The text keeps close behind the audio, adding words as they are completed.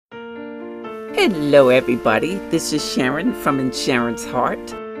Hello, everybody. This is Sharon from In Sharon's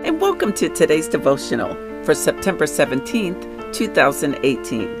Heart, and welcome to today's devotional for September 17th,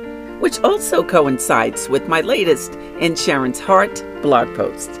 2018, which also coincides with my latest In Sharon's Heart blog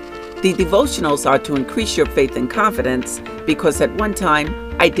post. The devotionals are to increase your faith and confidence because at one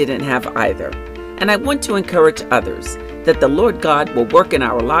time I didn't have either. And I want to encourage others that the Lord God will work in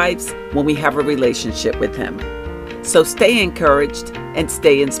our lives when we have a relationship with Him. So stay encouraged and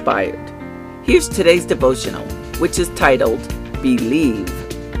stay inspired. Here's today's devotional, which is titled, Believe.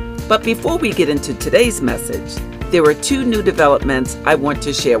 But before we get into today's message, there are two new developments I want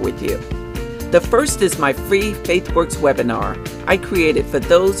to share with you. The first is my free FaithWorks webinar I created for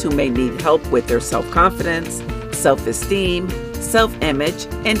those who may need help with their self-confidence, self-esteem, self-image,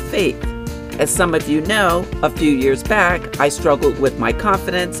 and faith. As some of you know, a few years back, I struggled with my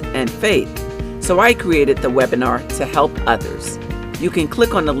confidence and faith, so I created the webinar to help others. You can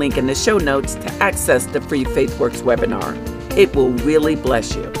click on the link in the show notes to access the free FaithWorks webinar. It will really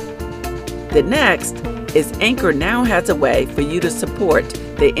bless you. The next is Anchor now has a way for you to support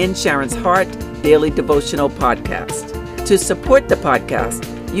the In Sharon's Heart Daily Devotional Podcast. To support the podcast,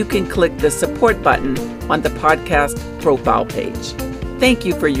 you can click the support button on the podcast profile page. Thank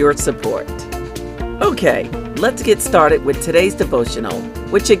you for your support. Okay, let's get started with today's devotional,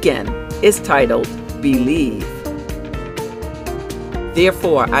 which again is titled, Believe.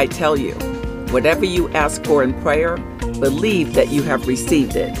 Therefore, I tell you, whatever you ask for in prayer, believe that you have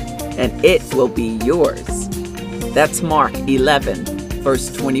received it, and it will be yours. That's Mark 11,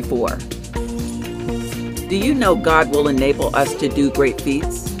 verse 24. Do you know God will enable us to do great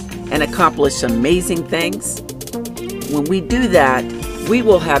feats and accomplish amazing things? When we do that, we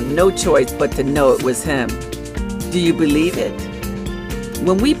will have no choice but to know it was Him. Do you believe it?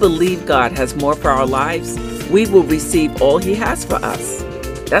 When we believe God has more for our lives, we will receive all He has for us.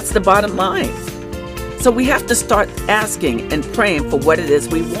 That's the bottom line. So we have to start asking and praying for what it is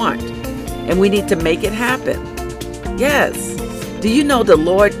we want. And we need to make it happen. Yes. Do you know the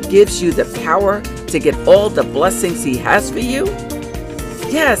Lord gives you the power to get all the blessings He has for you?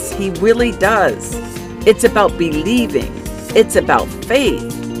 Yes, He really does. It's about believing. It's about faith.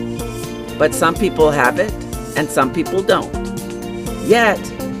 But some people have it and some people don't. Yet,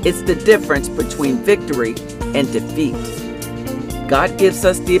 it's the difference between victory and defeat. God gives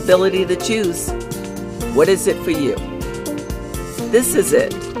us the ability to choose. What is it for you? This is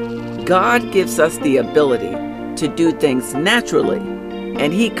it. God gives us the ability to do things naturally,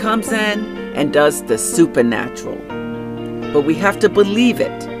 and He comes in and does the supernatural. But we have to believe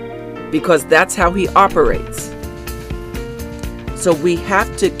it, because that's how He operates. So we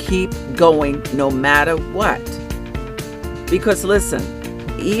have to keep going no matter what. Because listen,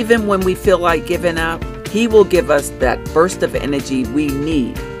 even when we feel like giving up, He will give us that burst of energy we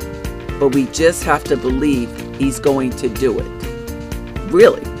need. But we just have to believe He's going to do it.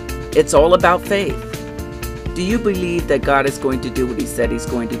 Really, it's all about faith. Do you believe that God is going to do what He said He's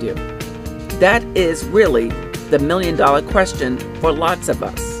going to do? That is really the million-dollar question for lots of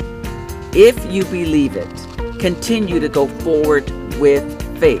us. If you believe it, continue to go forward with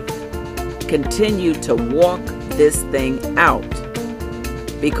faith. Continue to walk this thing out.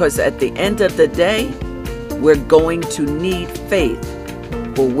 Because at the end of the day, we're going to need faith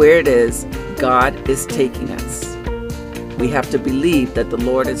for where it is God is taking us. We have to believe that the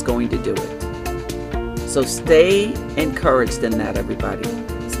Lord is going to do it. So stay encouraged in that, everybody.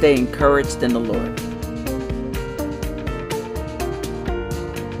 Stay encouraged in the Lord.